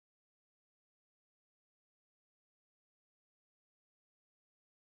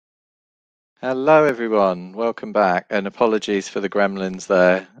Hello everyone, welcome back, and apologies for the gremlins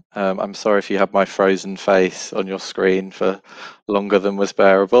there. I'm sorry if you had my frozen face on your screen for longer than was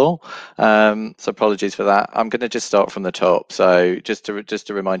bearable. So apologies for that. I'm going to just start from the top. So just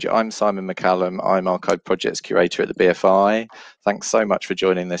to remind you, I'm Simon McCallam. I'm Archive Projects Curator at the BFI. Thanks so much for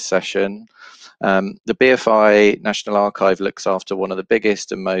joining this session. The BFI National Archive looks after one of the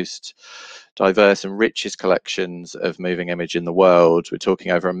biggest and most diverse and richest collections of moving image in the world. We're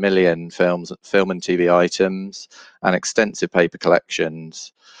talking over 1 million film and TV items and extensive paper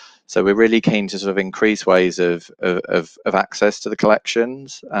collections. So we're really keen to sort of increase ways of access to the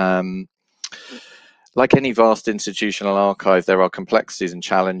collections. Like any vast institutional archive, there are complexities and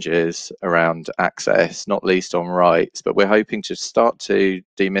challenges around access, not least on rights, but we're hoping to start to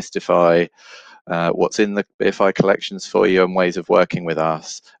demystify what's in the BFI collections for you and ways of working with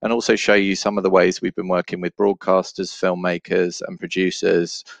us, and also show you some of the ways we've been working with broadcasters, filmmakers and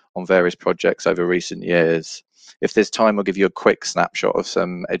producers on various projects over recent years. If there's time, I'll give you a quick snapshot of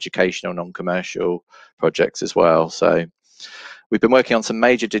some educational non-commercial projects as well. So we've been working on some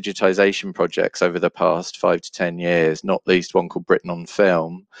major digitization projects over the past 5 to 10 years, not least one called Britain on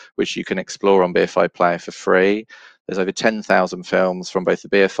Film, which you can explore on BFI Player for free. There's over 10,000 films from both the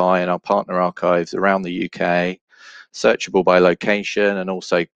BFI and our partner archives around the UK, searchable by location and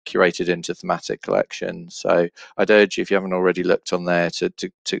also curated into thematic collections. So I'd urge you, if you haven't already looked on there,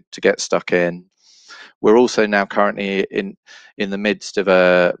 to get stuck in. We're also now currently in the midst of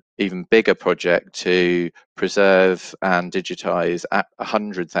a even bigger project to preserve and digitize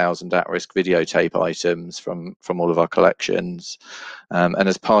 100,000 at-risk videotape items from all of our collections. And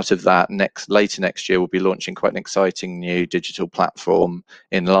as part of that, later next year, we'll be launching quite an exciting new digital platform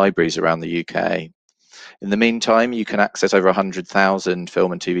in libraries around the UK. In the meantime, you can access over 100,000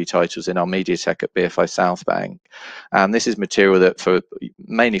 film and TV titles in our Mediatek at BFI South Bank. And this is material that,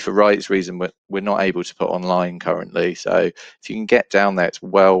 mainly for rights reason, we're not able to put online currently. So if you can get down there, it's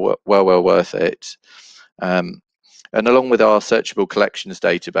well worth it. And along with our searchable collections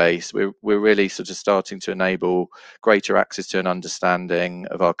database, we're really sort of starting to enable greater access to an understanding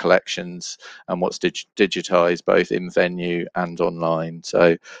of our collections and what's digitized both in venue and online.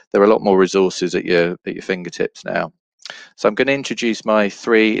 So there are a lot more resources at your fingertips now. So I'm going to introduce my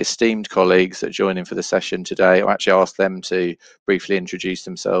 3 esteemed colleagues that are joining for the session today. I'll actually ask them to briefly introduce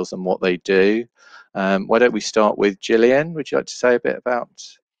themselves and what they do. Why don't we start with Gillian? Would you like to say a bit about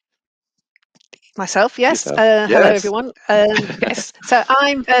myself? Yes. yourself? Hello, everyone. Yes. So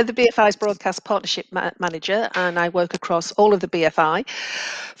I'm the BFI's broadcast partnership manager, and I work across all of the BFI,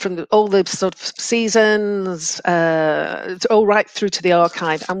 from all the sort of seasons, all right through to the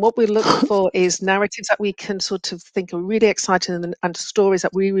archive. And what we look for is narratives that we can sort of think are really exciting and stories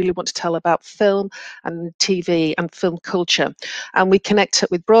that we really want to tell about film and TV and film culture. And we connect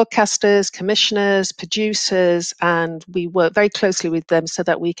it with broadcasters, commissioners, producers, and we work very closely with them so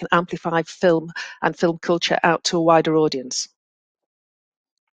that we can amplify film and film culture out to a wider audience.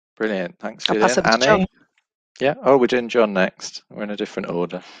 Brilliant, thanks, I'll Gillian. pass over to Annie? John. Yeah. Oh, we're doing John next. We're in a different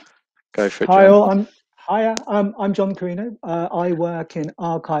order. Go for it, Hi, John. all. I'm John Carino. I work in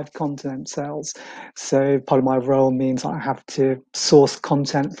archive content sales. So part of my role means I have to source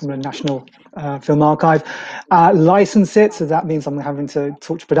content from the National Film Archive, license it. So that means I'm having to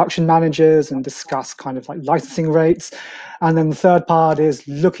talk to production managers and discuss kind of like licensing rates. And then the third part is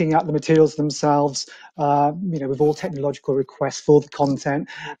looking at the materials themselves, with all technological requests for the content,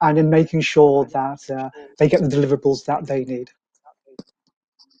 and in making sure that they get the deliverables that they need.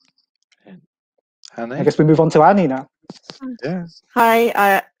 Annie? I guess we move on to Annie now. Yeah.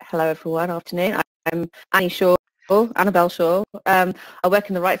 Hi, hello everyone, afternoon. I'm Annie Shaw, Annabelle Shaw. I work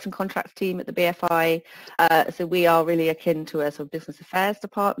in the rights and contracts team at the BFI, so we are really akin to a sort of business affairs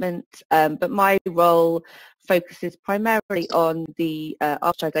department, but my role focuses primarily on the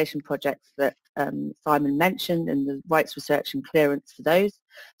archivisation projects that Simon mentioned and the rights research and clearance for those,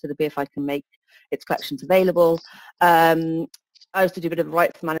 so the BFI can make its collections available. I also do a bit of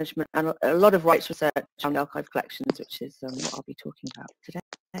rights management and a lot of rights research on archive collections, which is what I'll be talking about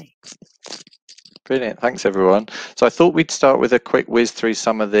today. Brilliant, thanks everyone. So I thought we'd start with a quick whiz through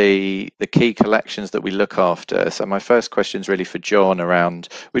some of the key collections that we look after. So my first question is really for John around,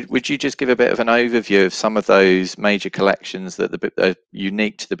 would you just give a bit of an overview of some of those major collections that are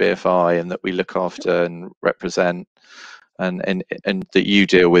unique to the BFI and that we look after and represent and that you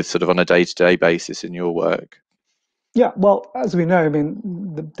deal with sort of on a day-to-day basis in your work? Yeah, well, as we know, I mean,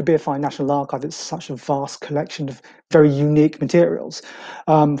 the BFI National Archive is such a vast collection of very unique materials.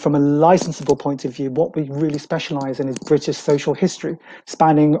 From a licensable point of view, what we really specialise in is British social history,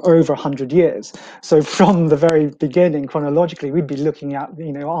 spanning over 100 years. So from the very beginning, chronologically, we'd be looking at,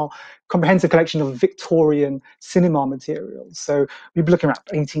 our comprehensive collection of Victorian cinema materials. So we'd be looking at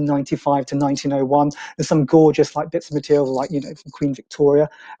 1895 to 1901. There's some gorgeous like bits of material, like, you know, from Queen Victoria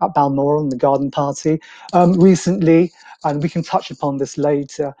at Balmoral and the Garden Party. Recently, and we can touch upon this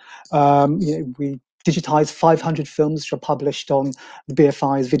later, you know, we digitized 500 films which are published on the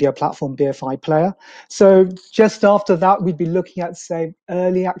BFI's video platform, BFI Player. So just after that, we'd be looking at, say,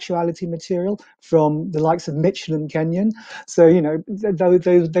 early actuality material from the likes of Mitchell and Kenyon. So, you know,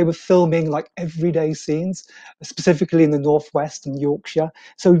 they were filming like everyday scenes, specifically in the Northwest and Yorkshire.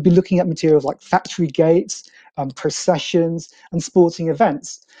 So we'd be looking at materials like factory gates, processions, and sporting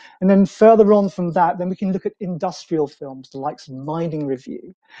events. And then further on from that, then we can look at industrial films, the likes of Mining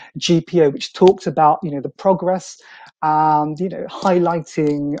Review, GPO, which talked about, you know, the progress and, you know,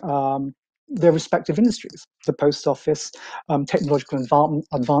 highlighting their respective industries, the post office, technological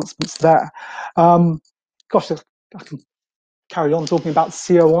advancements there. Gosh, I can carry on talking about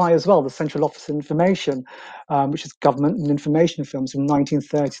COI as well, the Central Office of Information, which is government and information films from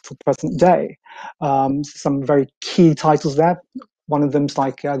 1930 to present day. Some very key titles there. One of them's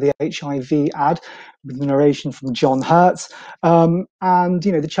like the HIV ad with the narration from John Hertz, and,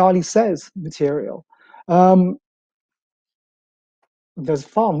 you know, the Charlie Says material. There's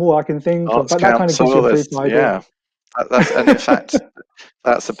far more I can think of, Arts but that kind of gives you a brief Council, idea. That's, and in fact,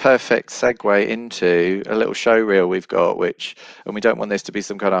 that's a perfect segue into a little show reel we've got, which, and we don't want this to be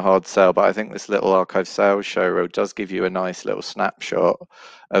some kind of hard sell, but I think this little archive sales show reel does give you a nice little snapshot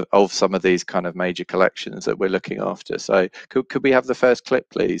of some of these kind of major collections that we're looking after. So could we have the first clip,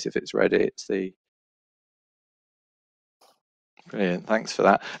 please, if it's ready? It's the... Brilliant, thanks for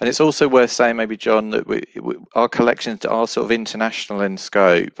that. And it's also worth saying, maybe, John, that our collections are sort of international in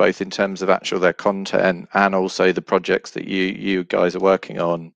scope, both in terms of actual their content and also the projects that you guys are working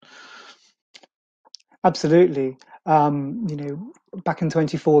on. Absolutely. You know, back in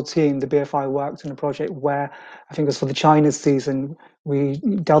 2014, the BFI worked on a project where, I think it was for the China season, we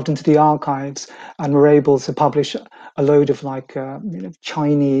delved into the archives and were able to publish a load of like you know,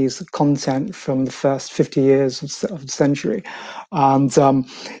 Chinese content from the first 50 years of the century, and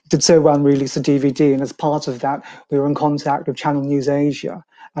did so well and released a DVD. And as part of that, we were in contact with Channel News Asia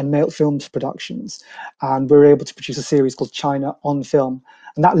and Male Films Productions, and we were able to produce a series called China on Film,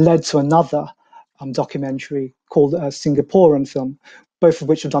 and that led to another documentary called Singaporean Film, both of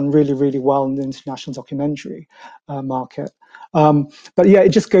which have done really, really well in the international documentary market. But yeah, it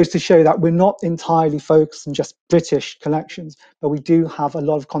just goes to show that we're not entirely focused on just British collections, but we do have a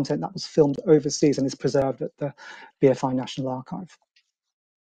lot of content that was filmed overseas and is preserved at the BFI National Archive.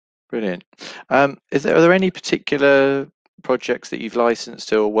 Brilliant. Are there any particular projects that you've licensed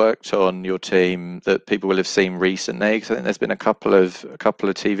to or worked on, your team, that people will have seen recently? Because I think there's been a couple of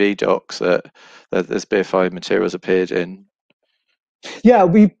TV docs that this BFI materials appeared in. Yeah,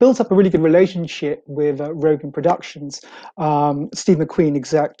 we've built up a really good relationship with Rogan Productions. Steve McQueen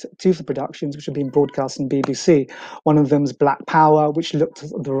exec two of the productions, which have been broadcast on BBC. One of them is Black Power, which looked at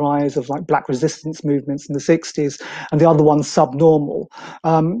the rise of like black resistance movements in the 60s, and the other one's Subnormal.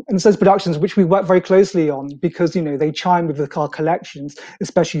 And it's those productions which we work very closely on because, you know, they chime with our collections,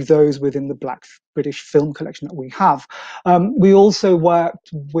 especially those within the Black British film collection that we have. We also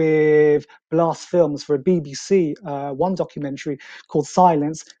worked with Blast Films for a BBC one documentary called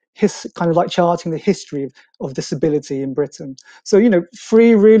Silence, kind of like charting the history of disability in Britain. So, you know,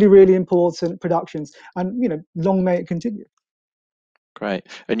 3 really, really important productions, and, you know, long may it continue. Great.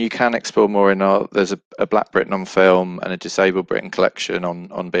 And you can explore more in there's a Black Britain on Film and a Disabled Britain collection on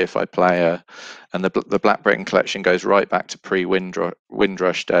BFI Player, and the Black Britain collection goes right back to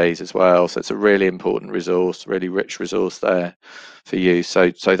pre-Windrush days as well. So it's a really important resource, really rich resource there for you.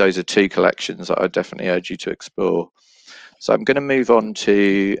 So those are 2 collections that I definitely urge you to explore. So I'm going to move on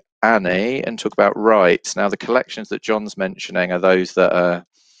to Annie and talk about rights. Now, the collections that John's mentioning are those that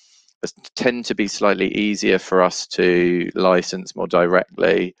tend to be slightly easier for us to license more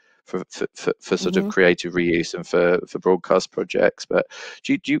directly for sort of creative reuse and for broadcast projects. But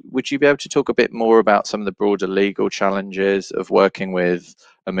would you be able to talk a bit more about some of the broader legal challenges of working with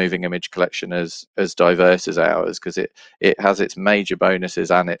a moving image collection as diverse as ours? Because it has its major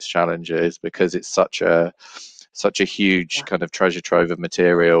bonuses and its challenges, because it's such a huge kind of treasure trove of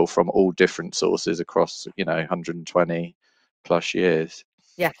material from all different sources across, you know, 120 plus years.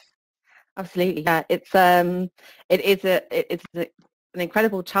 Yes, absolutely. Yeah, it's an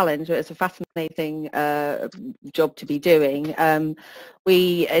incredible challenge, but it's a fascinating job to be doing.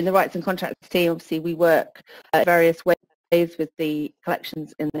 We, in the Rights and Contracts team, obviously we work various ways with the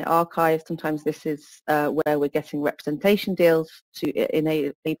collections in the archive. Sometimes this is where we're getting representation deals to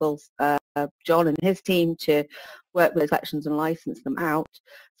enable John and his team to work with collections and license them out,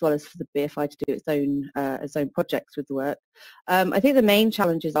 as well as for the BFI to do its own projects with the work. I think the main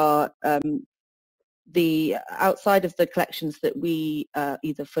challenges are the outside of the collections that we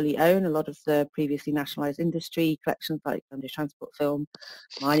either fully own, a lot of the previously nationalised industry collections like British Transport Film,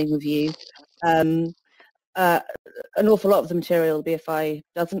 Mining Review. An awful lot of the material the BFI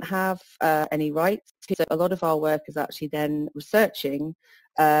doesn't have any rights to, so a lot of our work is actually then researching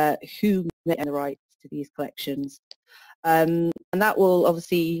who may own the rights to these collections. And that will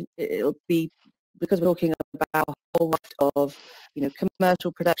obviously, it'll be, because we're talking about a whole lot of, you know,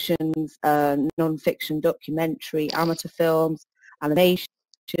 commercial productions, non-fiction, documentary, amateur films, animation,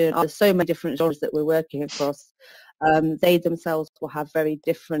 there's so many different genres that we're working across. They themselves will have very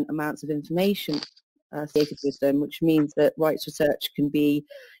different amounts of information associated with them, which means that rights research can be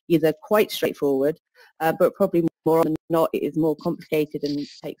either quite straightforward, but probably more often than not it is more complicated and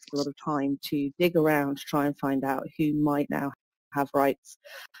takes a lot of time to dig around to try and find out who might now have rights,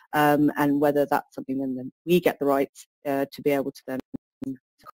 and whether that's something then we get the rights to be able to then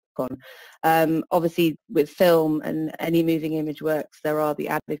on. Obviously with film and any moving image works, there are the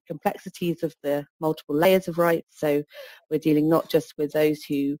added complexities of the multiple layers of rights, so we're dealing not just with those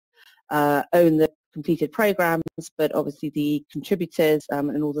who own the completed programs, but obviously the contributors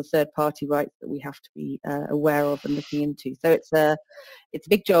and all the third-party rights that we have to be aware of and looking into. So it's a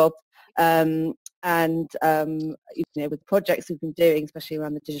big job, and you know, with projects we've been doing, especially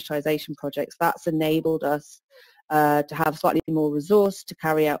around the digitization projects, that's enabled us to have slightly more resource to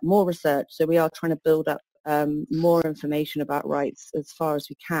carry out more research. So we are trying to build up more information about rights as far as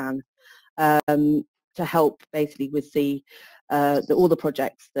we can, to help basically with all the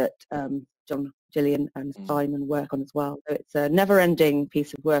projects that John, Gillian and Simon work on as well. So it's a never-ending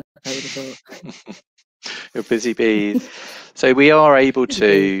piece of work, I would have thought. You're busy bees. So we are able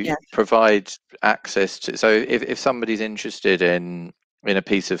to provide access to, so if somebody's interested in a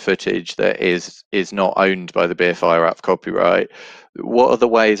piece of footage that is not owned by the BFI or out of copyright, what are the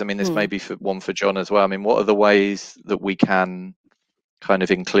ways, I mean, this may be one for John as well, I mean, what are the ways that we can kind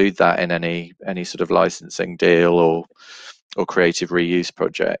of include that in any sort of licensing deal or creative reuse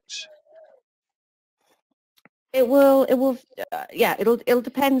project? It'll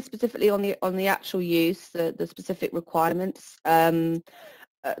depend specifically on the actual use, the specific requirements. The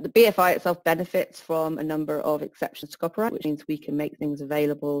BFI itself benefits from a number of exceptions to copyright, which means we can make things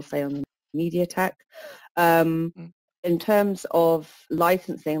available, say, on the media tech. In terms of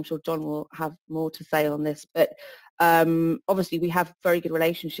licensing, I'm sure John will have more to say on this, but obviously we have very good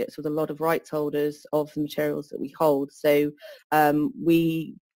relationships with a lot of rights holders of the materials that we hold. So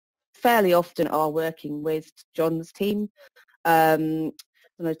we fairly often are working with John's team to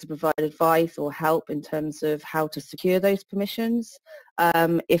provide advice or help in terms of how to secure those permissions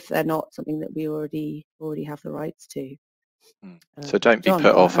if they're not something that we already have the rights to. So don't be John,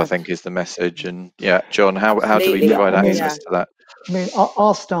 put off, I think, is the message. And yeah, John, how do we provide access to that? I mean,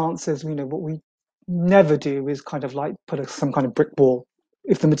 our stance is, you know, what we never do is kind of like put some kind of brick wall.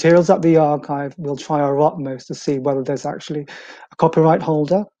 If the material's at the archive, we'll try our utmost to see whether there's actually a copyright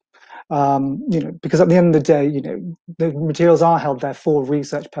holder. You know, because at the end of the day, you know, the materials are held there for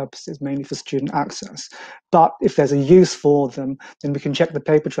research purposes, mainly for student access. But if there's a use for them, then we can check the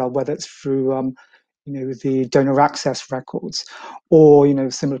paper trail, whether it's through, you know, the donor access records, or, you know,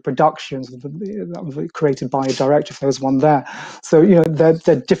 similar productions that were created by a director, if there was one there. So, you know, there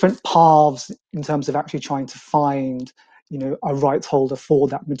are different paths in terms of actually trying to find, you know, a rights holder for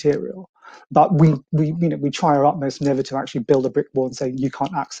that material. But we try our utmost never to actually build a brick wall and say you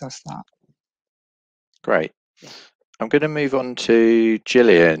can't access that. Great. I'm going to move on to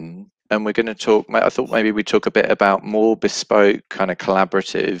Gillian, and we're going to talk, I thought maybe we'd talk a bit about more bespoke kind of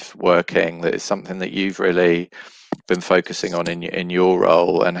collaborative working. That is something that you've really been focusing on in your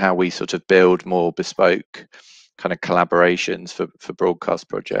role, and how we sort of build more bespoke kind of collaborations for broadcast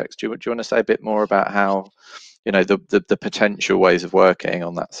projects. Do you want to say a bit more about how, you know, the potential ways of working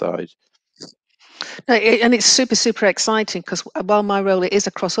on that side? No, and it's super exciting, because while my role is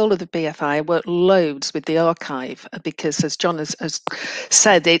across all of the BFI, I work loads with the archive, because as John has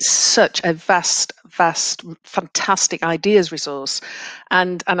said, it's such a vast, fantastic ideas resource.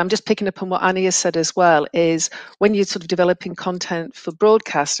 And I'm just picking up on what Annie has said as well, is when you're sort of developing content for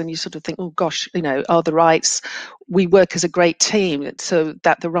broadcast and you sort of think, oh gosh, you know, are the rights, we work as a great team so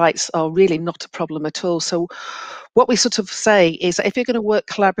that the rights are really not a problem at all. So what we sort of say is that if you're going to work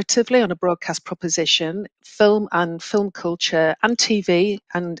collaboratively on a broadcast proposition, film and film culture and TV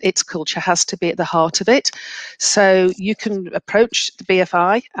and its culture has to be at the heart of it. So you can approach the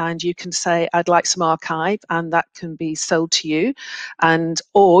BFI and you can say, I'd like some custom archive, and that can be sold to you,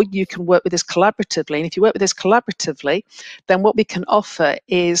 or you can work with us collaboratively. And if you work with us collaboratively, then what we can offer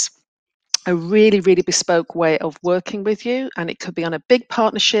is a really, really bespoke way of working with you, and it could be on a big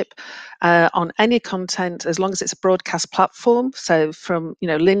partnership on any content, as long as it's a broadcast platform. So from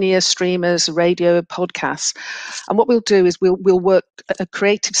linear streamers, radio, podcasts. And what we'll do is we'll work a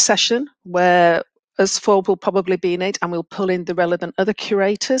creative session where us four will probably be in it, and we'll pull in the relevant other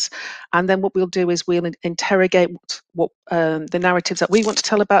curators. And then what we'll do is we'll interrogate what the narratives that we want to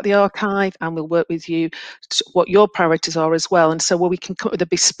tell about the archive, and we'll work with you what your priorities are as well. And so we can come up with a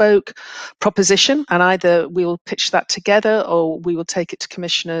bespoke proposition, and either we'll pitch that together, or we will take it to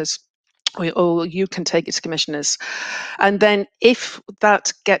commissioners, or you can take it to commissioners. And then if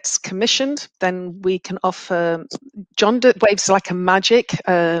that gets commissioned, then we can offer, John waves like a magic,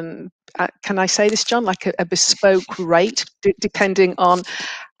 can I say this, John, like a bespoke rate, depending on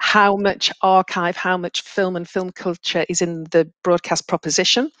how much archive, how much film and film culture is in the broadcast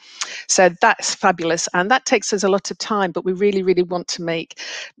proposition. So that's fabulous, and that takes us a lot of time, but we really, really want to make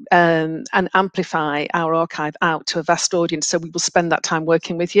and amplify our archive out to a vast audience, so we will spend that time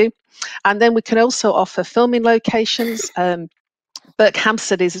working with you. And then we can also offer filming locations.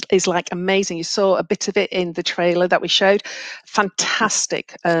 Berkhamsted is like amazing. You saw a bit of it in the trailer that we showed.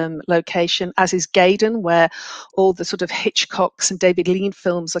 Fantastic location, as is Gaydon, where all the sort of Hitchcocks and David Lean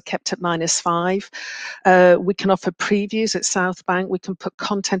films are kept at -5. We can offer previews at South Bank. We can put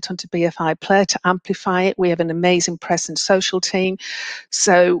content onto BFI Player to amplify it. We have an amazing press and social team.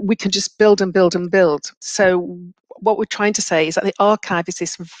 So we can just build and build and build. So what we're trying to say is that the archive is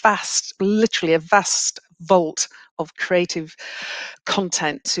this vast, literally a vast vault of creative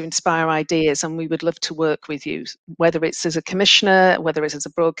content to inspire ideas, and we would love to work with you, whether it's as a commissioner, whether it's as a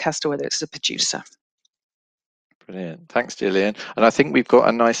broadcaster, whether it's as a producer. Brilliant. Thanks, Gillian. And I think we've got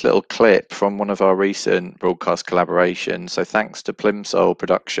a nice little clip from one of our recent broadcast collaborations. So thanks to Plimsoll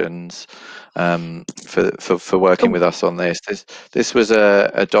Productions for working with us on this. This was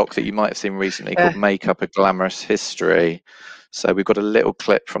a doc that you might have seen recently called Make Up a Glamorous History. So we've got a little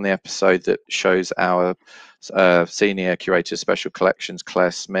clip from the episode that shows our senior curator of special collections,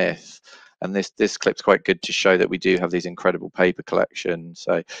 Claire Smith. And this clip's quite good to show that we do have these incredible paper collections.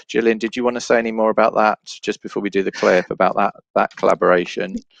 So, Gillian, did you want to say any more about that just before we do the clip, about that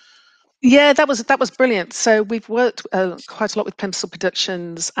collaboration? Yeah, that was brilliant. So we've worked quite a lot with Plimsoll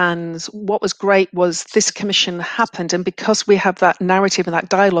Productions, and what was great was this commission happened, and because we have that narrative and that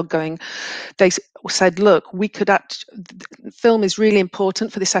dialogue going, they said, look, film is really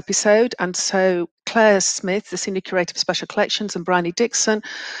important for this episode. And so Claire Smith, the Senior Curator of Special Collections, and Bryony Dixon,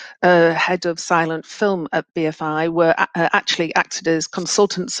 Head of Silent Film at BFI, were actually acted as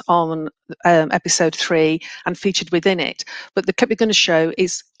consultants on episode 3 and featured within it. But the clip we're going to show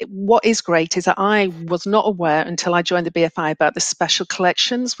is, what is great is that I was not aware until I joined the BFI about the special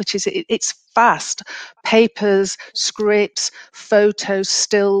collections, which is, it's vast. Papers, scripts, photos,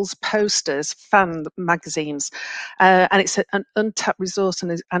 stills, posters, fan magazines, and it's an untapped resource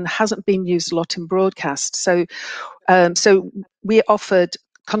and hasn't been used a lot in broadcast. So we offered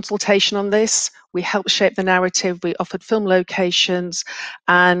consultation on this. We helped shape the narrative. We offered film locations,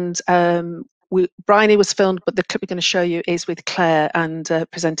 and Bryony was filmed, but the clip we're going to show you is with Claire and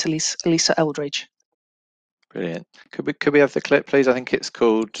presenter Lisa Eldridge. Brilliant. Could we have the clip, please? I think it's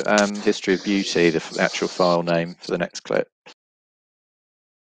called History of Beauty, the actual file name for the next clip.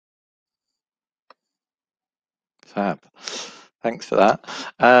 Fab. Thanks for that.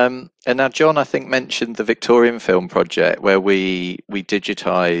 And now John, I think, mentioned the Victorian Film Project, where we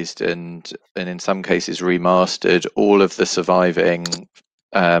digitized and in some cases remastered all of the surviving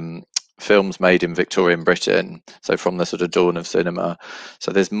films made in Victorian Britain, so from the sort of dawn of cinema.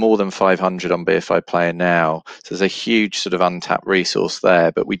 So there's more than 500 on BFI Player now, so there's a huge sort of untapped resource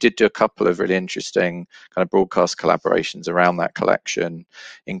there. But we did do a couple of really interesting kind of broadcast collaborations around that collection,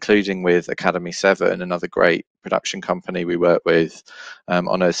 including with Academy 7, another great production company we work with,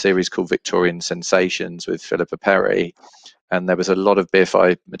 on a series called Victorian Sensations with Philippa Perry. And there was a lot of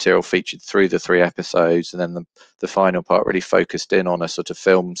BFI material featured through the 3 episodes, and then the final part really focused in on a sort of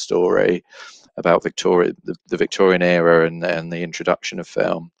film story about Victoria, the Victorian era, and the introduction of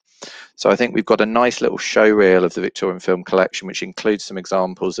film. So I think we've got a nice little show reel of the Victorian film collection, which includes some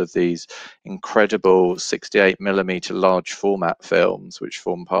examples of these incredible 68mm large format films, which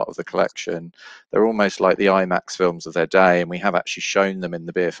form part of the collection. They're almost like the IMAX films of their day, and we have actually shown them in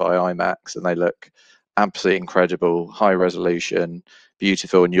the BFI IMAX, and they look absolutely incredible, high resolution,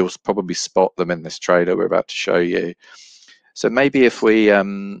 beautiful, and you'll probably spot them in this trailer we're about to show you. So maybe if we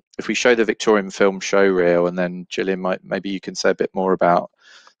show the Victorian film show reel, and then Gillian, maybe you can say a bit more about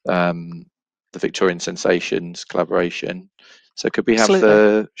the Victorian Sensations collaboration. So could we have Absolutely.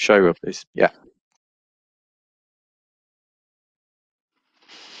 the show, Rob, please? Yeah.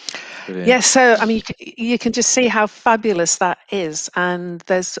 Brilliant. Yes, so I mean, you can just see how fabulous that is, and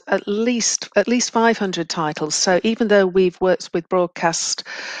there's at least 500 titles. So even though we've worked with broadcast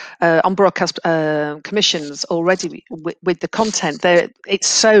commissions already with the content, it's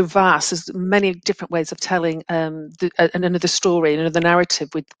so vast. There's many different ways of telling another story, another narrative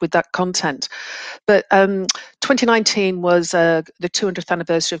with that content. But 2019 was the 200th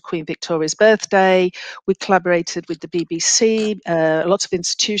anniversary of Queen Victoria's birthday. We collaborated with the BBC. Lots of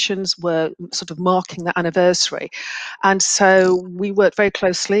institutions were sort of marking that anniversary. And so we worked very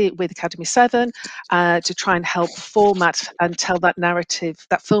closely with Academy 7 to try and help format and tell that narrative,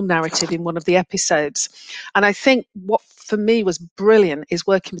 that film narrative in one of the episodes. And I think what for me was brilliant is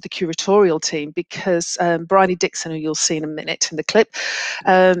working with the curatorial team, because Bryony Dixon, who you'll see in a minute in the clip,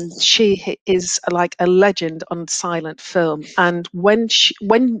 she is like a legend on silent film. And when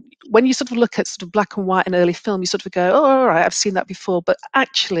you sort of look at sort of black and white and early film, you sort of go, oh, all right, I've seen that before. But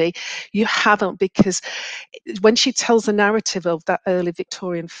actually, you haven't, because when she tells the narrative of that early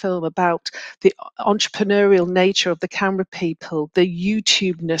Victorian film about the entrepreneurial nature of the camera people, the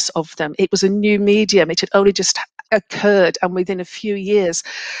YouTube-ness of them, it was a new medium. It had only just occurred, and within a few years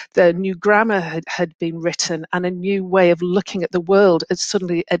the new grammar had been written, and a new way of looking at the world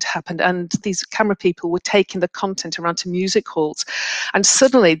had happened, and these camera people were taking the content around to music halls, and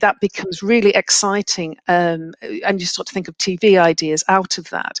suddenly that becomes really exciting, and you start to think of TV ideas out of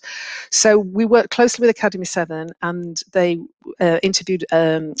that. So we worked closely with Academy 7, and they interviewed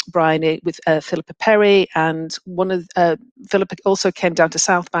Bryony with Philippa Perry, and Philippa also came down to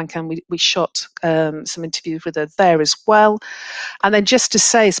South Bank, and we shot some interviews with her there as well. And then just to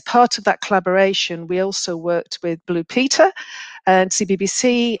say, as part of that collaboration, we also worked with Blue Peter and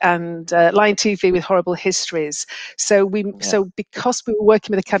CBBC and Lion TV with Horrible Histories. So because we were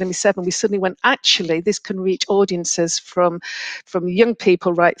working with Academy 7, we suddenly went, actually, this can reach audiences from young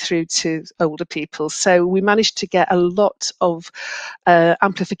people right through to older people. So we managed to get a lot of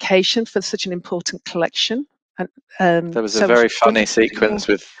amplification for such an important collection. There was a very funny sequence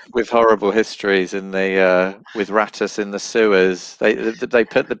with Horrible Histories in the with Rattus in the sewers. They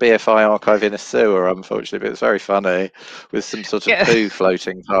put the BFI archive in a sewer, unfortunately, but it's very funny, with some sort of poo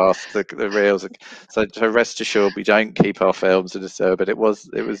floating past the reels. So rest assured, we don't keep our films in a sewer, but it was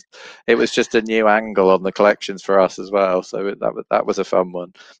just a new angle on the collections for us as well. So that was a fun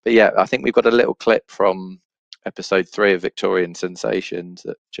one. But yeah, I think we've got a little clip from episode 3 of Victorian Sensations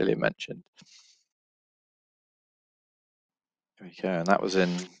that Gillian mentioned. There we go, and that was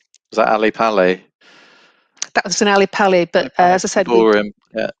that Ali Pali? That was in Ali Pali, but as I said, ballroom.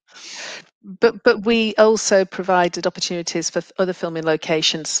 But we also provided opportunities for other filming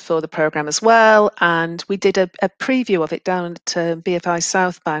locations for the programme as well, and we did a preview of it down at BFI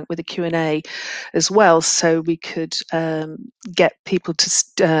South Bank with a Q&A as well, so we could get people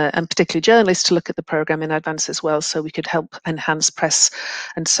to, and particularly journalists, to look at the programme in advance as well, so we could help enhance press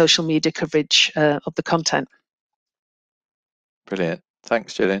and social media coverage of the content. Brilliant.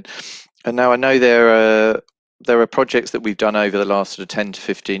 Thanks, Gillian. And now I know there are projects that we've done over the last sort of 10 to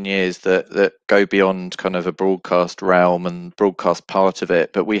 15 years that go beyond kind of a broadcast realm and broadcast part of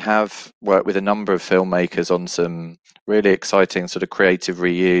it, but we have worked with a number of filmmakers on some really exciting sort of creative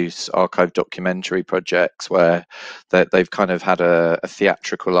reuse archive documentary projects where they've kind of had a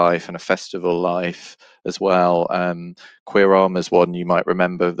theatrical life and a festival life as well. Queer Armor's one you might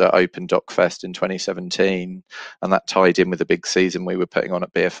remember that opened DocFest in 2017, and that tied in with a big season we were putting on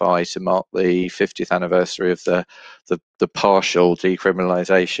at BFI to mark the 50th anniversary of the partial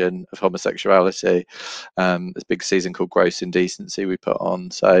decriminalisation of homosexuality. This big season called Gross Indecency we put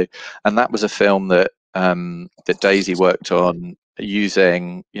on. So, and that was a film that Daisy worked on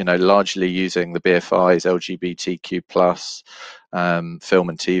largely using the BFI's LGBTQ plus film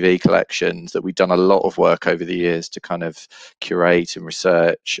and TV collections that we've done a lot of work over the years to kind of curate and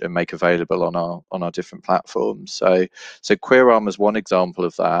research and make available on our different platforms. So Queer Armor's one example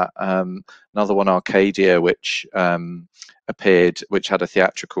of that. Another one, Arcadia, which appeared, which had a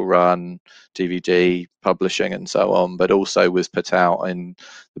theatrical run, DVD publishing and so on, but also was put out in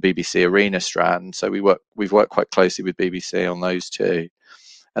the BBC Arena strand. So we've worked quite closely with BBC on those two.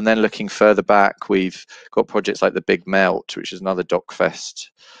 And then looking further back, we've got projects like the Big Melt, which is another DocFest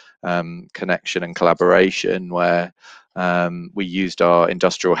connection and collaboration, where we used our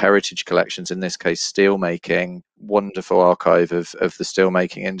industrial heritage collections, in this case steelmaking, wonderful archive of the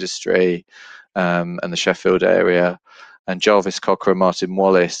steelmaking industry and the Sheffield area. And Jarvis Cocker and Martin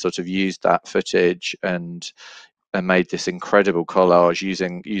Wallace sort of used that footage and made this incredible collage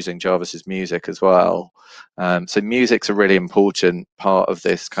using Jarvis's music as well. So music's a really important part of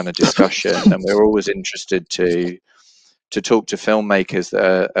this kind of discussion, and we're always interested to talk to filmmakers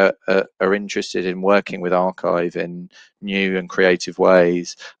that are interested in working with archive in new and creative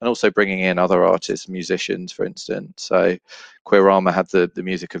ways, and also bringing in other artists, musicians, for instance. So Queerama had the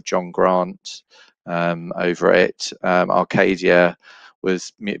music of John Grant over it. Arcadia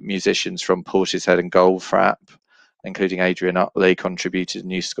was musicians from Portishead and Goldfrapp, including Adrian Utley, contributed a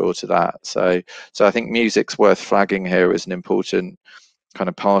new score to that. So I think music's worth flagging here as an important kind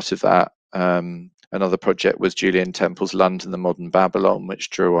of part of that. Another project was Julian Temple's London, the Modern Babylon, which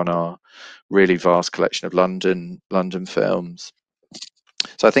drew on our really vast collection of London films.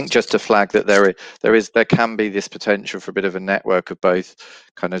 So I think just to flag that there can be this potential for a bit of a network of both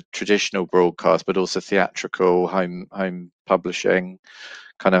kind of traditional broadcast, but also theatrical home publishing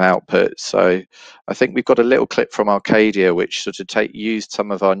kind of output. So I think we've got a little clip from Arcadia, which sort of used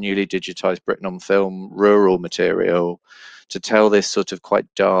some of our newly digitized Britain on Film rural material to tell this sort of quite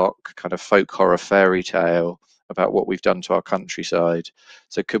dark kind of folk horror fairy tale about what we've done to our countryside.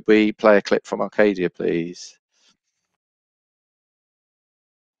 So could we play a clip from Arcadia, please?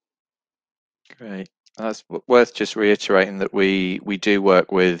 Great. That's worth just reiterating that we do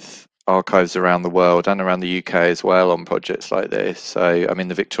work with archives around the world and around the UK as well on projects like this. So I mean,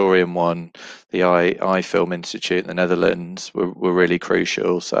 the Victorian one, the I Film Institute in the Netherlands were really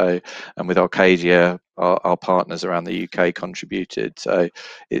crucial. So, and with Arcadia, our partners around the UK contributed. So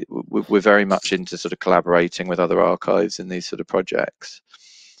we're very much into sort of collaborating with other archives in these sort of projects.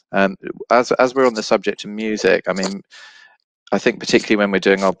 As we're on the subject of music, I mean, I think particularly when we're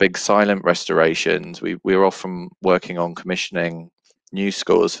doing our big silent restorations, we're often working on commissioning new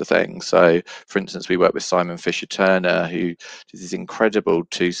scores for things. So, for instance, we work with Simon Fisher Turner, who did these incredible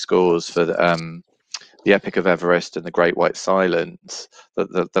 2 scores for the Epic of Everest and the Great White Silence.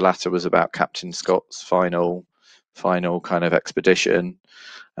 The latter was about Captain Scott's final kind of expedition,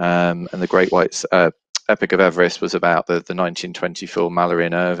 and the Great White Epic of Everest was about the 1924 Mallory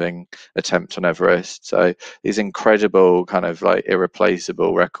and Irving attempt on Everest. So these incredible kind of like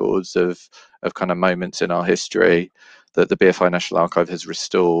irreplaceable records of kind of moments in our history that the BFI National Archive has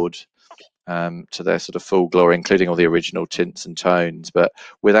restored to their sort of full glory, including all the original tints and tones, but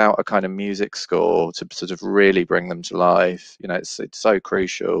without a kind of music score to sort of really bring them to life. You know, it's so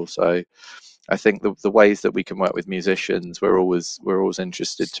crucial. So I think the ways that we can work with musicians, we're always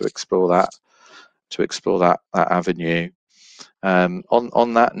interested to explore that avenue.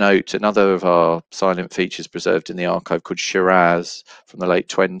 On that note, another of our silent features preserved in the archive called Shiraz from the late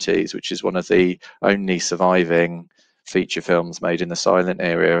 20s, which is one of the only surviving feature films made in the silent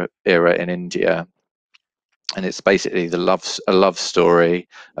era in India. And it's basically a love story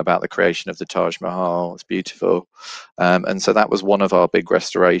about the creation of the Taj Mahal. It's beautiful. And so that was one of our big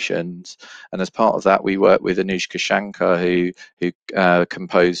restorations. And as part of that, we worked with Anushka Shankar, who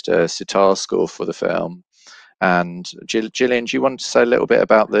composed a sitar score for the film. And Gillian, do you want to say a little bit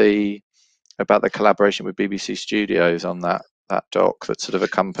about the collaboration with BBC Studios on that doc that sort of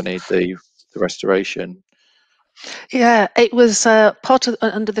accompanied the restoration? Yeah, it was part of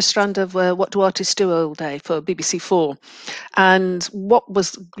under the strand of What Do Artists Do All Day for BBC4. And what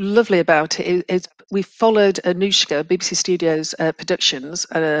was lovely about it is we followed Anushka, BBC Studios Productions,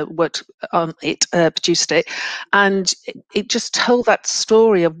 worked on it, produced it, and it just told that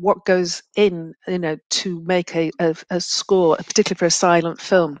story of what goes in, you know, to make a score, particularly for a silent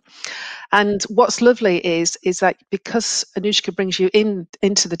film. And what's lovely is that because Anushka brings you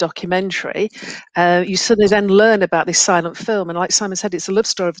into the documentary, you suddenly then learn about this silent film. And like Simon said, it's a love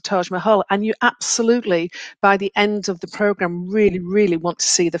story of the Taj Mahal. And you absolutely, by the end of the program, really, really want to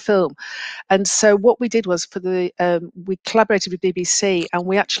see the film. And so what we did was we collaborated with BBC, and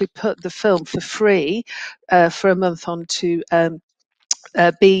we actually put the film for free for a month onto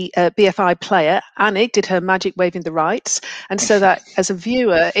BFI player. Annie did her magic waving the rights, and so that as a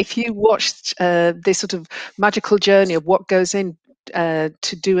viewer, if you watched this sort of magical journey of what goes in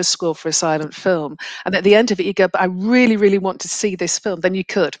to do a score for a silent film, and at the end of it you go, but I really, really want to see this film, then you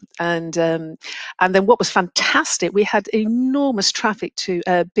could. And then what was fantastic, we had enormous traffic to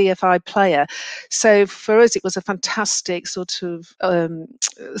BFI player, so for us it was a fantastic sort of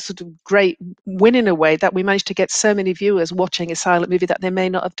great win in a way, that we managed to get so many viewers watching a silent movie that they may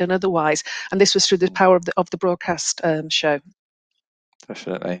not have done otherwise, and this was through the power of the broadcast show.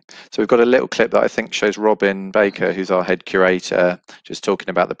 Definitely. So we've got a little clip that I think shows Robin Baker, who's our head curator, just talking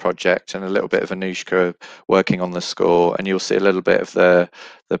about the project, and a little bit of Anushka working on the score, and you'll see a little bit of the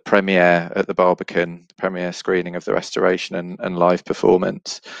premiere at the Barbican, the premiere screening of the restoration and live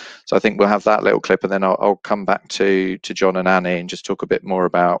performance. So I think we'll have that little clip, and then I'll come back to John and Annie and just talk a bit more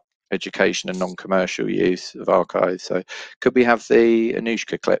about education and non-commercial use of archives. So could we have the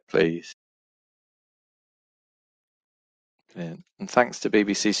Anushka clip, please? Brilliant. And thanks to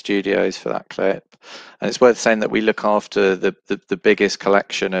BBC Studios for that clip. And it's worth saying that we look after the biggest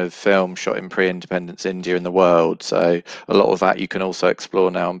collection of film shot in pre-independence India in the world. So a lot of that you can also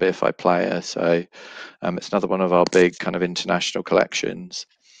explore now on BFI Player. So it's another one of our big kind of international collections.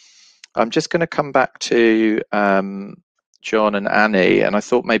 I'm just going to come back to John and Annie, and I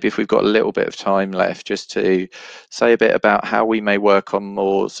thought maybe if we've got a little bit of time left, just to say a bit about how we may work on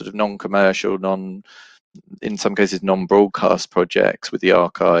more sort of non-commercial, in some cases non-broadcast projects with the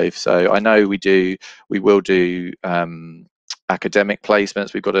archive. So I know we will do academic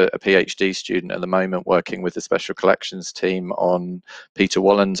placements. We've got a PhD student at the moment working with the special collections team on Peter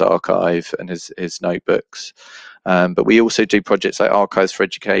Wallen's archive and his notebooks. But we also do projects like Archives for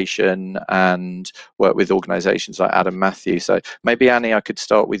Education and work with organisations like Adam Matthews. So maybe Annie, I could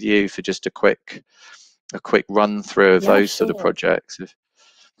start with you for just a quick run through of those sort of projects.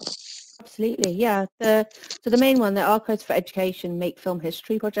 Absolutely, yeah. So the main one, the Archives for Education Make Film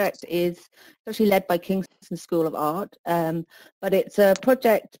History project, is actually led by Kingston School of Art, but it's a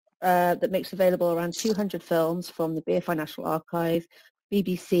project that makes available around 200 films from the BFI National Archive,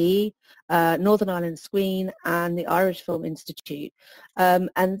 BBC, Northern Ireland Screen, and the Irish Film Institute.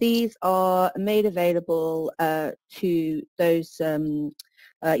 And these are made available to those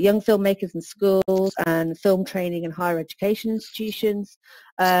young filmmakers in schools and film training and higher education institutions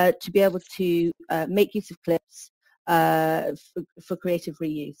to be able to make use of clips for creative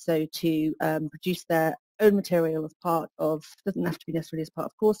reuse. So to produce their own material as part of, doesn't have to be necessarily as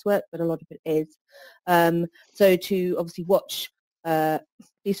part of coursework, but a lot of it is. So to obviously watch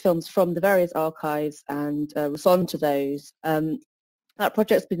these films from the various archives and respond to those. That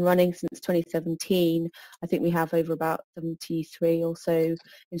project's been running since 2017. I think we have over about 73 or so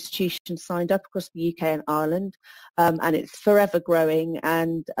institutions signed up across the UK and Ireland, and it's forever growing.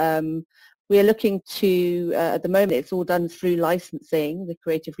 And we are looking to, at the moment, it's all done through licensing, the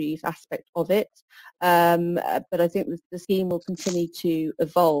creative reuse aspect of it. But I think the scheme will continue to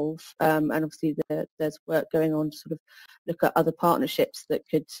evolve, and obviously there's work going on to sort of look at other partnerships that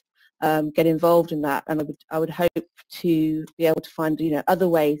could get involved in that, and I would hope to be able to find other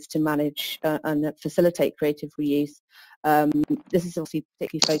ways to manage and facilitate creative reuse. This is obviously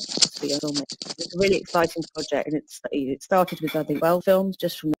particularly focused for young filmmakers. It's a really exciting project, and it started with, I think, 12 films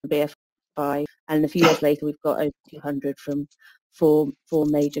just from the BFI, and a few years later we've got over 200 from four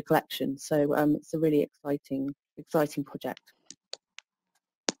major collections. So it's a really exciting project.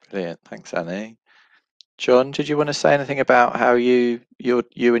 Brilliant, thanks Annie. John, did you want to say anything about how you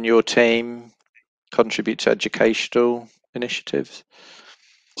and your team contribute to educational initiatives?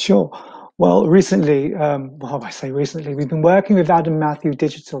 Sure. Well, recently, I say recently, we've been working with Adam Matthews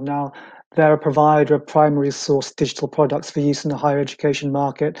Digital now. They're a provider of primary source digital products for use in the higher education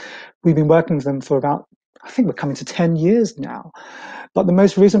market. We've been working with them for about, I think we're coming to 10 years now. But the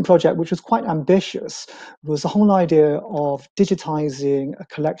most recent project, which was quite ambitious, was the whole idea of digitizing a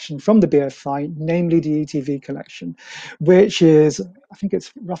collection from the BFI, namely the ETV collection, which is, I think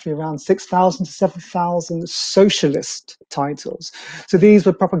it's roughly around 6,000 to 7,000 socialist titles. So these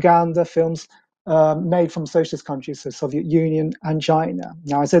were propaganda films made from socialist countries, so Soviet Union and China.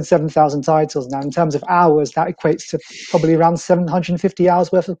 Now, I said 7,000 titles. Now, in terms of hours, that equates to probably around 750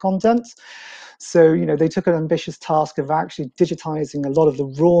 hours worth of content. So, they took an ambitious task of actually digitizing a lot of the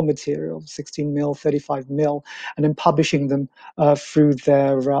raw material, 16 mil, 35 mil, and then publishing them through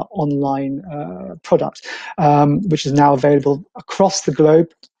their online product, which is now available across the globe,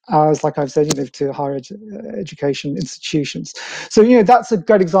 as, like I've said, to higher education institutions. So, that's a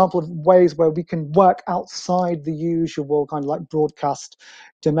good example of ways where we can work outside the usual kind of like broadcast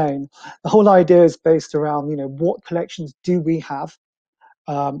domain. The whole idea is based around, what collections do we have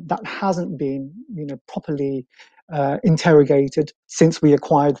that hasn't been, properly interrogated since we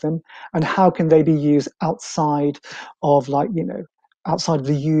acquired them, and how can they be used outside of outside of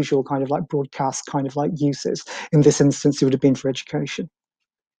the usual kind of like broadcast kind of like uses. In this instance, it would have been for education.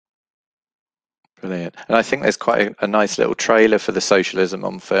 Brilliant. And I think there's quite a nice little trailer for the Socialism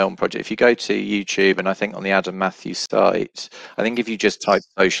on Film project. If you go to YouTube, and I think on the Adam Matthews site, I think if you just type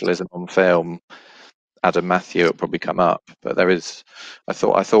Socialism on Film, Adam Matthew, it'll probably come up. But there is, I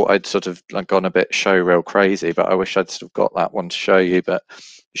thought I'd sort of like gone a bit showreel crazy, but I wish I'd sort of got that one to show you, but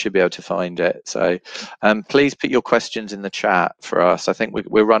you should be able to find it. So please put your questions in the chat for us. I think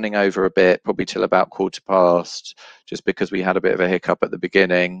we're running over a bit, probably till about 1:15, just because we had a bit of a hiccup at the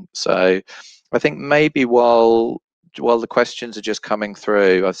beginning. So I think maybe while the questions are just coming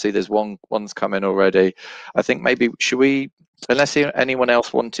through, I see there's one's coming already. I think maybe should we, unless anyone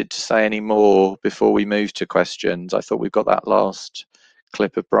else wanted to say any more before we move to questions, I thought we've got that last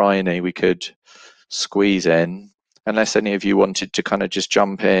clip of Bryony we could squeeze in, unless any of you wanted to kind of just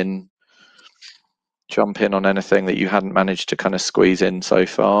jump in on anything that you hadn't managed to kind of squeeze in so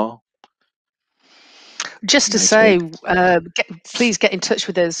far. Just to say, please get in touch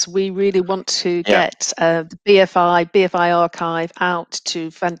with us. We really want to get the BFI archive out to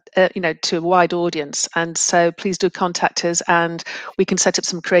to a wide audience, and so please do contact us, and we can set up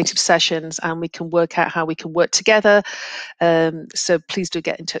some creative sessions, and we can work out how we can work together. So please do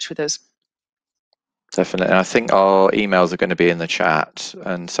get in touch with us. Definitely, and I think our emails are going to be in the chat,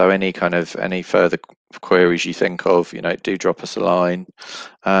 and so any further queries you think of, do drop us a line.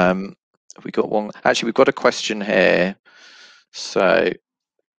 We got one. Actually, we've got a question here, so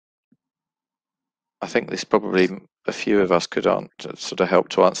I think this probably a few of us could sort of help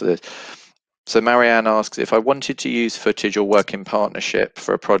to answer this. So Marianne asks, if I wanted to use footage or work in partnership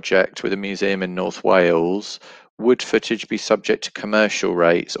for a project with a museum in North Wales, would footage be subject to commercial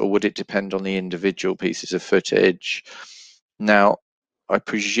rates, or would it depend on the individual pieces of footage? Now, I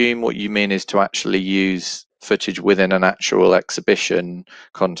presume what you mean is to actually use footage within an actual exhibition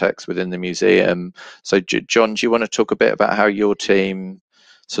context within the museum. So John, do you want to talk a bit about how your team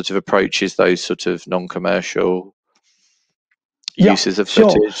sort of approaches those sort of non-commercial uses of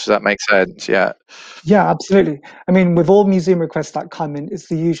footage? Sure. Does that make sense? Yeah, absolutely. I mean, with all museum requests that come in, it's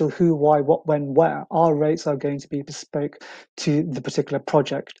the usual who, why, what, when, where. Our rates are going to be bespoke to the particular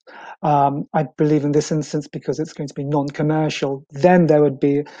project. I believe in this instance, because it's going to be non-commercial, then there would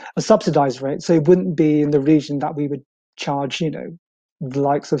be a subsidized rate. So it wouldn't be in the region that we would charge, the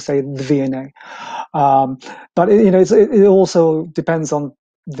likes of, say, the V&A. But it also depends on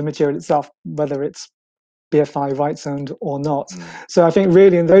the material itself, whether it's BFI rights owned or not. So I think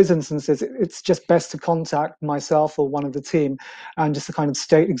really in those instances, it's just best to contact myself or one of the team and just to kind of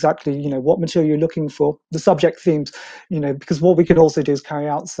state exactly, what material you're looking for, the subject themes, because what we can also do is carry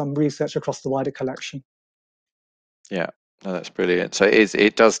out some research across the wider collection. Yeah, no, that's brilliant. So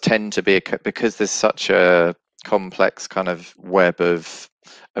it does tend to be, because there's such a complex kind of web of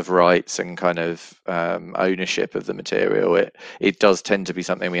rights and kind of ownership of the material, it does tend to be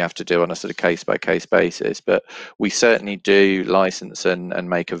something we have to do on a sort of case-by-case basis, but we certainly do license and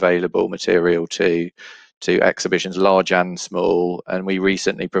make available material to exhibitions large and small, and we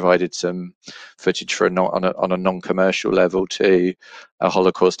recently provided some footage for on a non-commercial level to a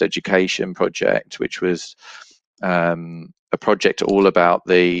Holocaust education project, which was a project all about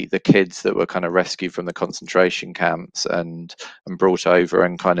the kids that were kind of rescued from the concentration camps and brought over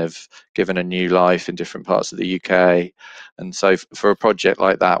and kind of given a new life in different parts of the UK. And so for a project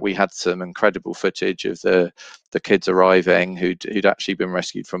like that, we had some incredible footage of the kids arriving who'd actually been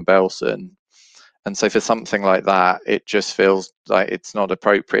rescued from Belsen. And so for something like that, it just feels like it's not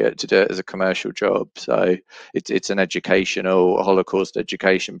appropriate to do it as a commercial job. So it's an educational Holocaust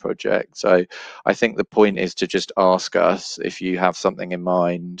education project. So I think the point is to just ask us if you have something in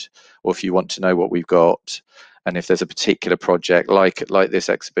mind, or if you want to know what we've got. And if there's a particular project like this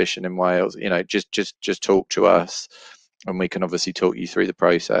exhibition in Wales, just talk to us, and we can obviously talk you through the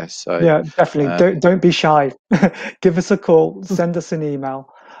process. So yeah, definitely. Don't be shy. Give us a call, send us an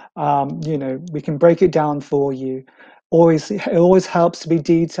email. We can break it down for you. It always helps to be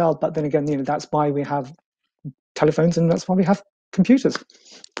detailed, but then again, that's why we have telephones and that's why we have computers.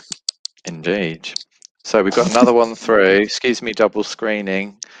 Indeed. So we've got another one through. Excuse me, double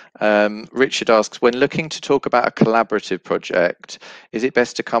screening. Richard asks, when looking to talk about a collaborative project, is it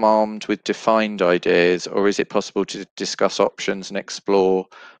best to come armed with defined ideas, or is it possible to discuss options and explore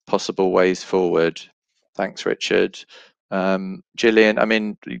possible ways forward? Thanks, Richard. Gillian, I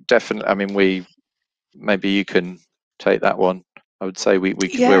mean, definitely, maybe you can take that one. I would say we're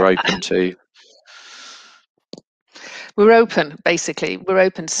open to. We're open, basically. We're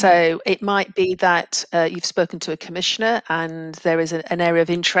open. So it might be that you've spoken to a commissioner and there is an area of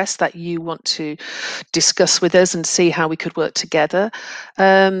interest that you want to discuss with us and see how we could work together.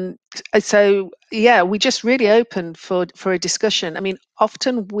 So yeah, we're just really open for a discussion. I mean,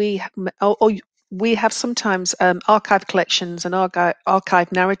 often we have sometimes archive collections and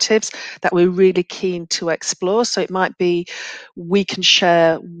archive narratives that we're really keen to explore. So it might be we can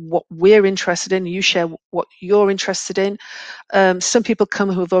share what we're interested in, you share what you're interested in. Some people come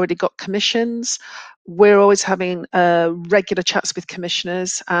who have already got commissions. We're always having regular chats with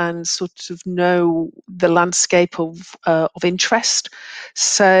commissioners and sort of know the landscape of interest.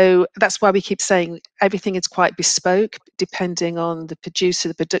 So that's why we keep saying everything is quite bespoke, depending on the producer,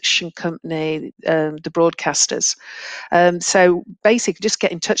 the production company, the broadcasters. So basically, just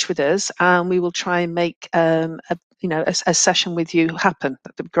get in touch with us, and we will try and make a session with you happen.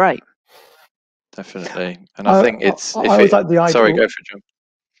 That'd be great. Definitely, and I think it's. I always like the idea. Sorry, go for it, John.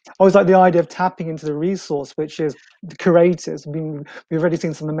 I always like the idea of tapping into the resource, which is the curators. We've already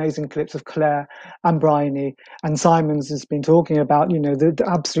seen some amazing clips of Claire and Bryony, and Simons has been talking about, the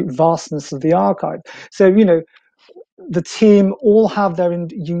absolute vastness of the archive. So, the team all have their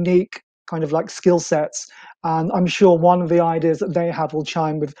unique kind of like skill sets, and I'm sure one of the ideas that they have will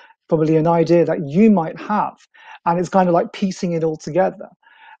chime with probably an idea that you might have, and it's kind of like piecing it all together.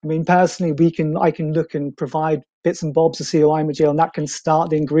 I mean, personally, I can look and provide bits and bobs of COI material, and that can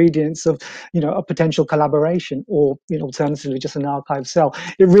start the ingredients of, a potential collaboration, or, alternatively, just an archive cell.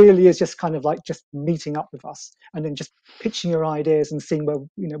 It really is just kind of like just meeting up with us and then just pitching your ideas and seeing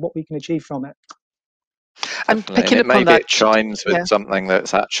what we can achieve from it. I'm picking up on that. Maybe it chimes with something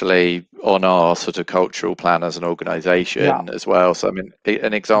that's actually on our sort of cultural plan as an organisation as well. So, I mean,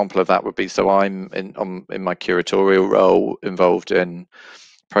 an example of that would be, so I'm in my curatorial role involved in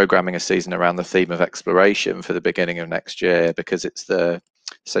programming a season around the theme of exploration for the beginning of next year, because it's the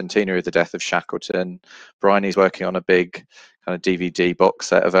centenary of the death of Shackleton. Bryony's working on a big kind of DVD box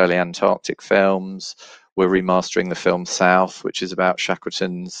set of early Antarctic films. We're remastering the film South, which is about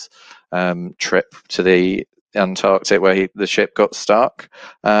Shackleton's trip to the Antarctic, where the ship got stuck.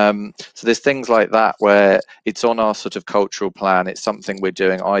 So there's things like that where it's on our sort of cultural plan. It's something we're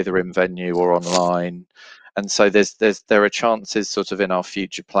doing either in venue or online. And so there are chances sort of in our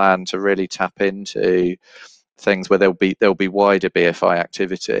future plan to really tap into things where there'll be wider BFI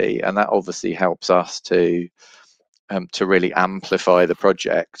activity, and that obviously helps us to really amplify the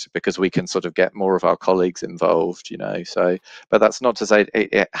project, because we can sort of get more of our colleagues involved, So, but that's not to say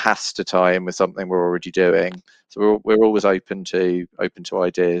it has to tie in with something we're already doing. So we're always open to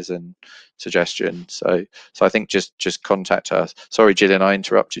ideas and suggestions. So I think just contact us. Sorry, Gillian, I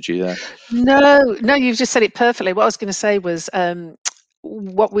interrupted you there. No, you've just said it perfectly. What I was going to say was,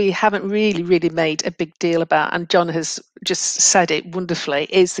 what we haven't really made a big deal about, and John has just said it wonderfully,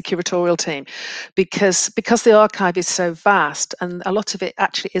 is the curatorial team, because the archive is so vast and a lot of it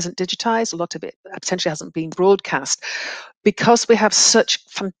actually isn't digitized, a lot of it potentially hasn't been broadcast. Because we have such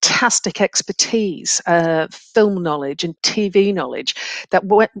fantastic expertise, film knowledge and TV knowledge, that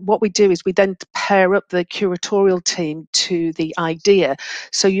what we do is we then pair up the curatorial team to the idea.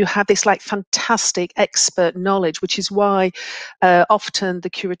 So you have this like fantastic expert knowledge, which is why often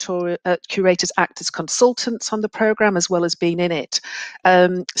the curators act as consultants on the program as well as being in it.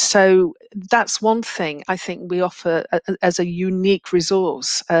 So that's one thing I think we offer as a unique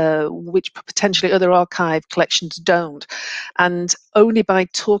resource, which potentially other archive collections don't. And only by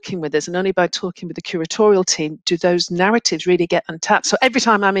talking with us and only by talking with the curatorial team do those narratives really get untapped. So every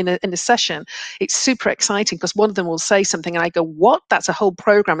time I'm in a session, it's super exciting, because one of them will say something and I go, what? That's a whole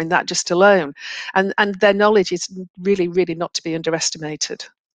program in that just alone. And their knowledge is really not to be underestimated.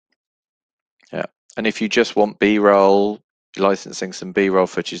 Yeah. And if you just want B-roll, licensing some B-roll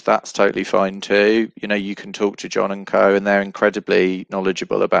footage, that's totally fine too. You can talk to John and Co, and they're incredibly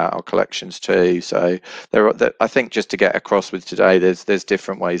knowledgeable about our collections too. So I think, just to get across with today, there's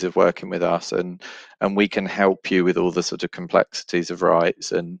different ways of working with us, and we can help you with all the sort of complexities of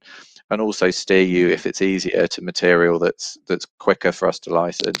rights, and also steer you, if it's easier, to material that's quicker for us to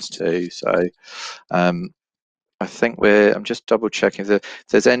license too. So I think I'm just double checking if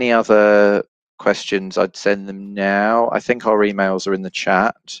there's any other questions. I'd send them now. I think our emails are in the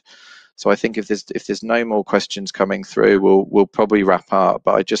chat. So I think if there's no more questions coming through, we'll probably wrap up.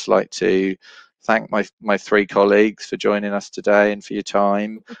 But I'd just like to thank my three colleagues for joining us today and for your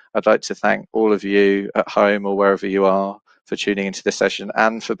time. I'd like to thank all of you at home or wherever you are for tuning into this session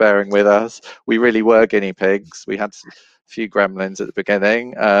and for bearing with us. We really were guinea pigs. We had few gremlins at the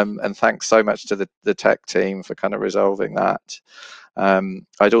beginning, and thanks so much to the tech team for kind of resolving that.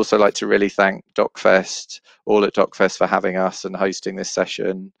 I'd also like to really thank DocFest, all at DocFest, for having us and hosting this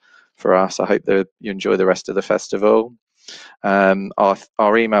session for us. I hope that you enjoy the rest of the festival. Our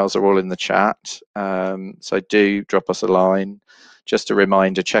emails are all in the chat, so do drop us a line. Just a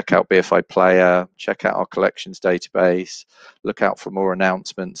reminder, check out BFI Player, check out our collections database, look out for more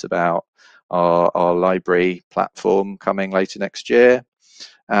announcements about our library platform coming later next year.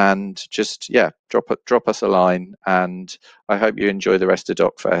 And just, yeah, drop us a line, and I hope you enjoy the rest of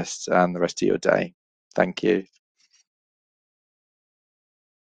DocFest and the rest of your day. Thank you.